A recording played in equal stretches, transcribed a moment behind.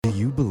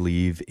you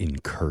believe in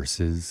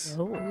curses?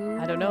 Oh,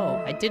 I don't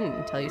know. I didn't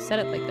until you said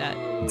it like that.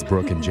 It's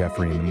Brooke and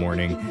Jeffrey in the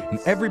morning. And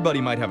everybody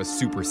might have a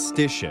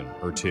superstition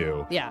or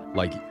two. Yeah.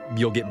 Like,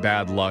 you'll get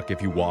bad luck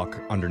if you walk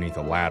underneath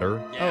a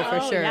ladder. Oh, for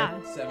sure. Yeah.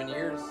 7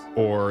 years.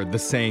 Or the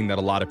saying that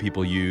a lot of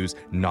people use,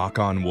 knock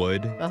on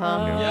wood. Uh-huh.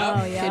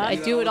 Yeah. yeah. Dude, I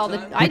do it all the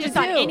time. I Just just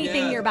on do.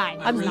 anything Yeah. nearby.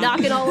 I'm Really?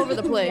 knocking all over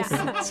the place.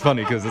 It's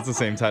funny because it's the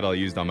same title I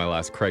used on my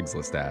last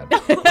Craigslist ad.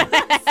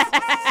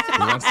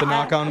 Who wants to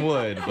knock on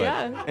wood? But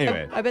Yeah.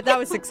 anyway. I bet that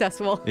was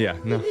successful. Yeah,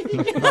 not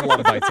a lot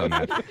of bites on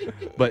that.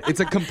 But it's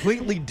a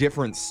completely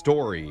different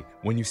story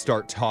when you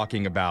start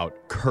talking about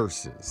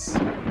curses.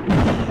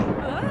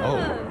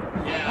 Oh,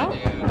 Yeah,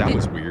 dude. that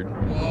was weird.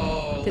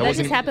 Whoa. Did that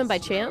wasn't just happen by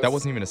chance? That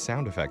wasn't even a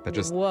sound effect. That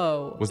just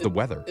Whoa. was the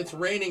weather. It's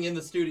raining in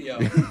the studio.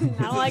 I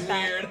don't like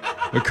that. Weird.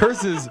 The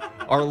curses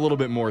are a little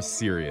bit more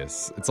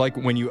serious. It's like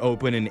when you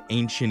open an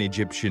ancient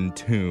Egyptian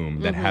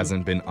tomb that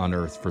hasn't been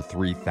unearthed for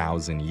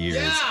 3,000 years.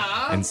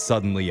 Yeah. And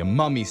suddenly a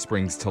mummy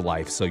springs to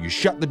life. So you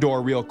shut the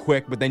door real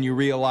quick, but then you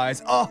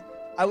realize, oh,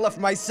 I left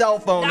my cell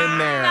phone in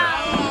there.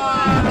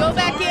 Go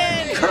back in.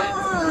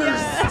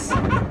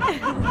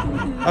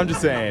 I'm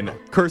just saying,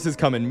 curses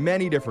come in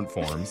many different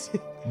forms.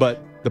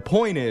 But the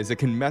point is, it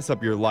can mess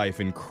up your life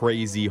in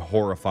crazy,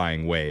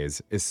 horrifying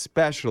ways,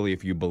 especially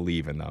if you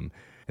believe in them.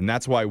 And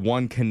that's why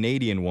one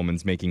Canadian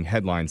woman's making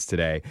headlines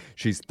today.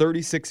 She's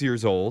 36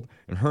 years old,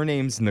 and her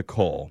name's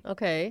Nicole.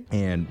 Okay.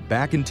 And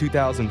back in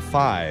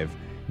 2005,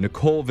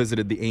 Nicole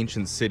visited the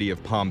ancient city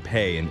of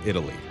Pompeii in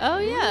Italy. Oh,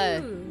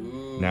 yeah.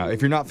 Now,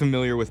 if you're not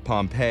familiar with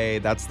Pompeii,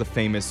 that's the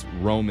famous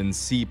Roman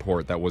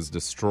seaport that was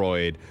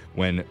destroyed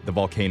when the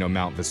volcano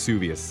Mount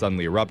Vesuvius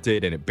suddenly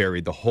erupted and it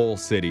buried the whole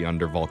city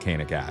under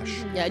volcanic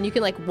ash. Yeah, and you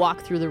can like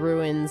walk through the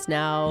ruins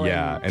now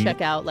Yeah, and and check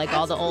out like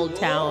all the old cool.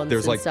 towns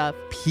There's and like stuff.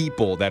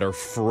 people that are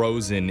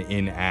frozen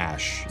in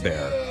ash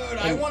there. Dude,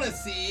 I want to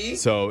see.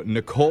 So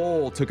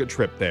Nicole took a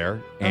trip there,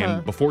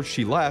 and before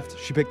she left,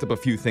 she picked up a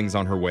few things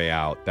on her way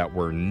out that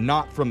were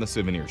not from the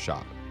souvenir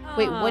shop.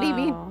 Wait, what do you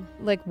mean?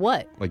 Like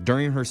what? Like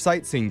during her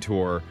sightseeing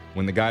tour,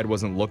 when the guide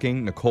wasn't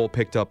looking, Nicole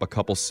picked up a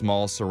couple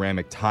small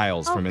ceramic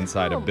tiles from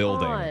inside a Come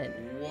building. on.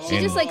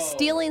 She's just like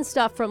stealing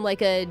stuff from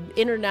like a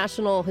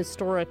international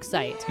historic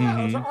site. Yeah,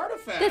 those are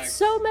artifacts. That's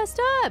so messed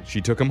up.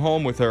 She took them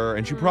home with her,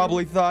 and she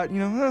probably thought,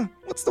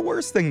 what's the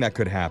worst thing that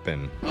could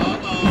happen?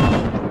 Uh-oh.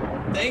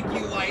 Thank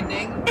you,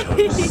 Lightning.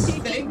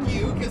 Thank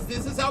you, because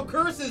this is how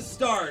curses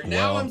start.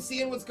 Now Well- I'm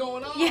seeing what's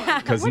going on. Yeah.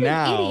 Because What an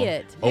now,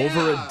 idiot.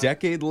 over Yeah. a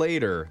decade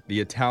later, the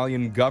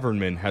Italian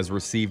government has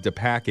received a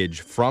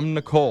package from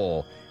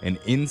Nicole, and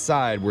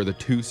inside were the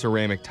 2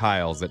 ceramic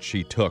tiles that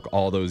she took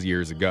all those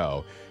years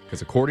ago.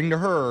 Because according to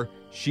her,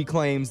 she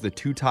claims the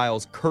 2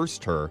 tiles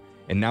cursed her,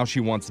 and now she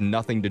wants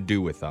nothing to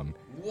do with them.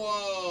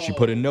 Whoa. She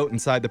put a note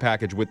inside the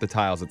package with the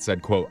tiles that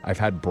said, quote, I've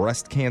had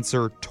breast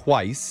cancer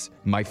twice.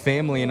 My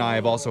family and I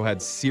have also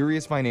had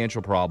serious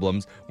financial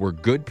problems. We're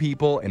good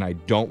people, and I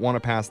don't want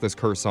to pass this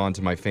curse on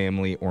to my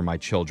family or my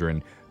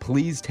children.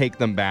 Please take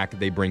them back.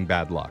 They bring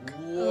bad luck.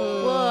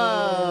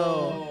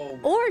 Whoa.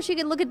 Or she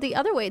could look at the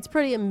other way. It's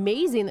pretty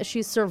amazing that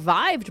she's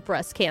survived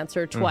breast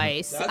cancer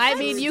twice. That's I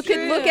mean, you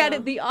could look at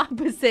it the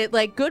opposite.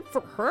 Like, good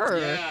for her.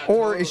 Yeah, Or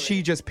totally. is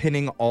she just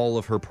pinning all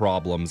of her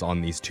problems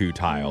on these 2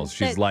 tiles?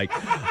 She's like,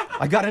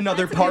 I got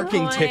another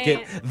parking point.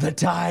 ticket. The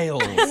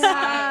tiles.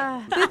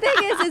 The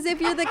thing is if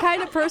you're the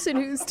kind of person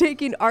who's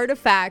taking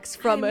artifacts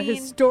from a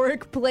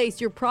historic place,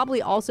 you're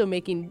probably also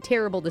making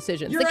terrible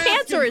decisions. You're The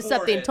cancer asking is for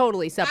something it.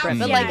 totally separate,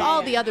 but Absolutely. like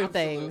all the other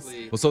Absolutely.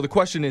 things. Well, so the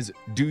question is,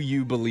 do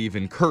you believe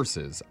in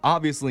curses?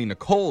 Obviously,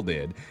 Nicole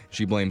did.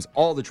 She blames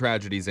all the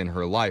tragedies in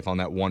her life on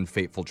that one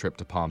fateful trip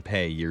to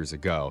Pompeii years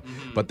ago.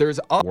 But there's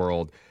a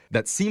world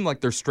that seem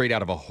like they're straight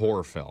out of a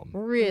horror film.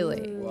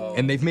 Really?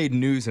 And they've made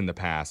news in the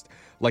past.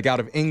 Like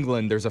out of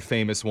England, there's a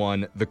famous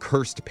one, The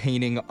Cursed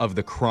Painting of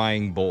the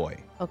Crying Boy.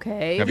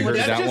 Okay. Have you heard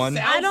of that just one?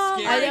 sounds I don't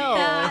scary. like know.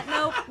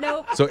 that.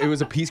 Nope. So it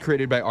was a piece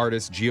created by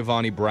artist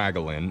Giovanni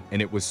Bragolin,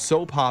 and it was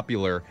so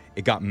popular,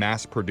 it got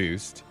mass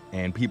produced,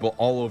 and people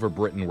all over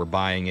Britain were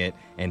buying it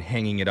and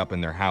hanging it up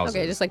in their houses.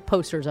 Okay, just like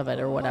posters of it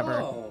or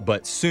whatever. Oh.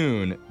 But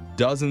soon,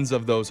 dozens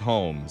of those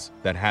homes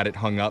that had it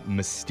hung up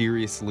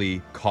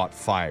mysteriously caught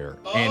fire.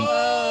 And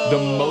the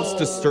most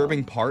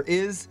disturbing part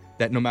is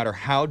that no matter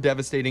how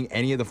devastating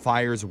any of the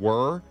fires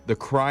were, the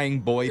crying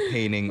boy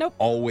painting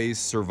always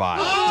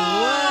survived.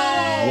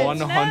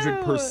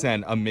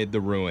 100% amid the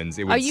ruins.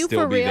 It Are would you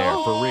still for be there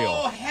real? for Oh,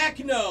 real. heck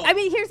no. I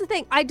mean, here's the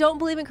thing. I don't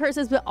believe in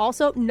curses, but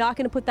also not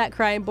going to put that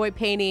crying boy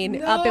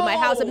painting up in my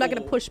house. I'm not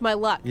going to push my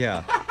luck.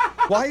 Yeah.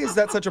 Why is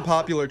that such a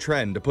popular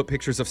trend to put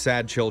pictures of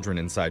sad children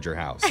inside your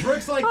house?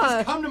 Brooke's like,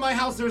 just come to my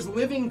house. There's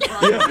living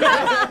crime.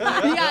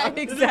 Yeah,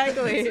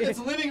 exactly. It's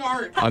living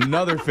art.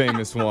 Another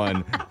famous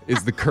one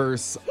is the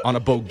curse on a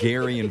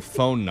Bulgarian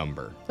phone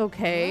number.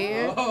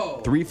 Okay. Oh.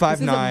 359.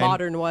 This is a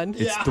modern one.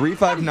 It's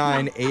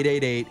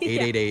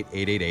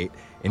 359-888-888-888.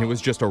 And it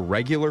was just a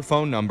regular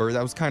phone number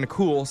that was kind of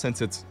cool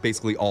since it's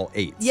basically all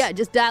 8s. Yeah,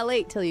 just dial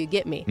 8 till you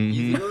get me.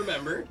 Easy to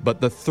remember.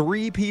 But the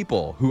 3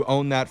 people who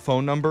own that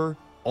phone number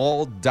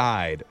all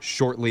died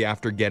shortly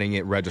after getting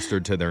it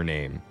registered to their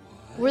name.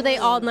 Were they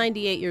all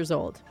 98 years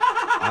old?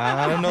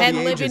 I don't know And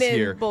the living ages in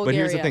here. But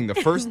here's the Bulgaria.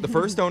 thing. The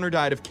first owner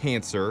died of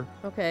cancer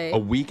Okay. a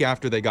week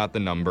after they got the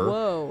number.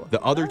 Whoa.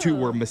 The other two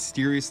were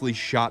mysteriously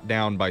shot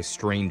down by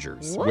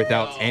strangers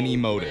without any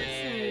motive.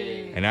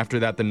 And after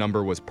that, the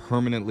number was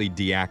permanently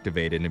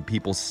deactivated, and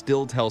people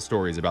still tell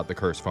stories about the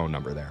cursed phone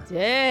number there.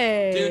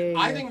 Dang. Dude,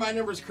 I think my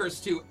number's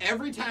cursed too.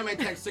 Every time I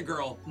text a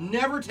girl,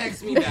 never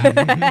text me back.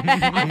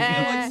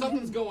 I feel like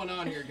something's going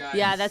on here, guys.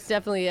 Yeah, that's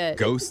definitely it.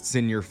 Ghosts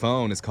in your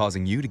phone is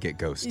causing you to get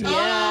ghosted.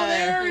 Oh,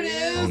 there it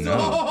is. Oh,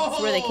 no.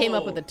 That's where they came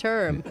up with the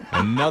term.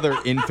 Another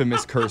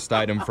infamous cursed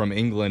item from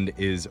England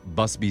is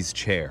Busby's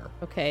chair.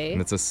 Okay.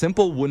 And it's a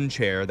simple wooden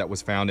chair that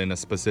was found in a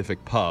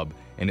specific pub,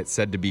 and it's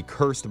said to be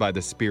cursed by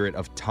the spirit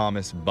of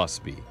Thomas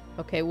Busby.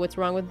 Okay, what's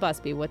wrong with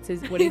Busby? What are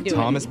you doing?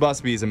 Thomas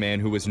Busby is a man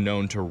who was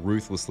known to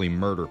ruthlessly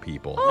murder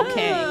people.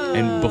 Okay.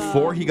 And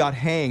before he got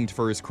hanged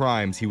for his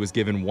crimes, he was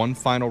given one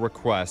final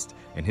request,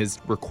 and his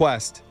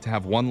request to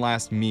have one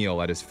last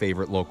meal at his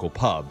favorite local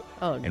pub.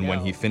 Oh, and when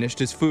no. he finished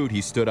his food,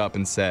 he stood up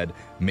and said,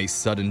 "May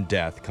sudden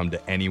death come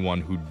to anyone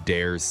who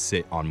dares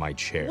sit on my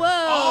chair." Whoa.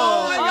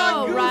 Oh, I got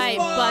All right,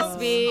 goosebumps.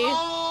 Busby.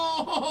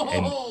 Oh.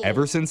 And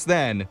ever since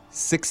then,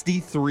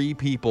 63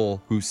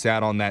 people who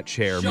sat on that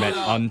chair Shut met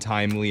up.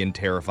 untimely and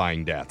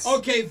terrifying deaths.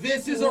 Okay,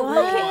 this is a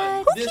real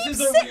one. Who This keeps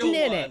is a sitting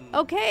real in one. it?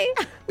 Okay.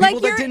 People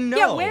that didn't know.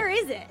 Yeah, where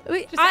is it?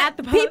 Just at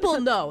the pub?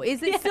 People know.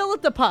 Is it still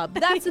at the pub?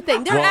 That's the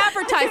thing. They're Well-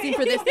 advertising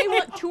for this. They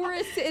want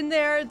tourists in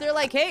there. They're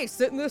like, hey,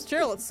 sit in this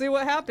chair. Let's see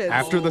what happens.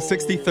 After the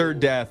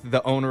 63rd death,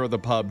 the owner of the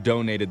pub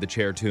donated the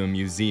chair to a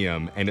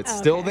museum, and it's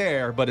still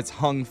there, but it's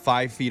hung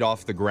 5 feet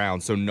off the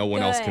ground so no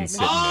one else can Good. sit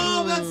in it.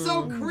 Oh, that's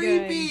so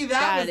creepy.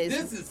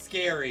 This is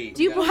scary.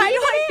 Do you, Yeah. why do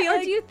I feel?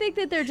 like- Do you think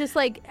that they're just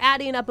like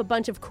adding up a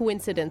bunch of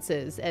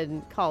coincidences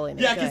and calling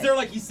it? Yeah, because good? they're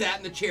like, he sat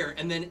in the chair,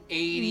 and then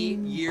 80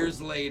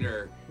 years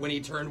later, when he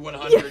turned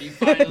 100, he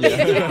finally.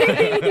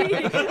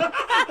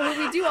 Well,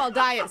 we do all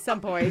die at some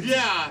point.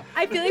 Yeah.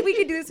 I feel like we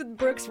could do this with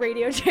Brooke's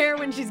radio chair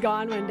when she's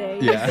gone one day.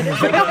 Yeah.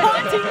 It's like a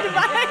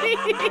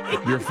haunting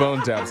device. Your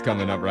phone tap's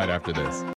coming up right after this.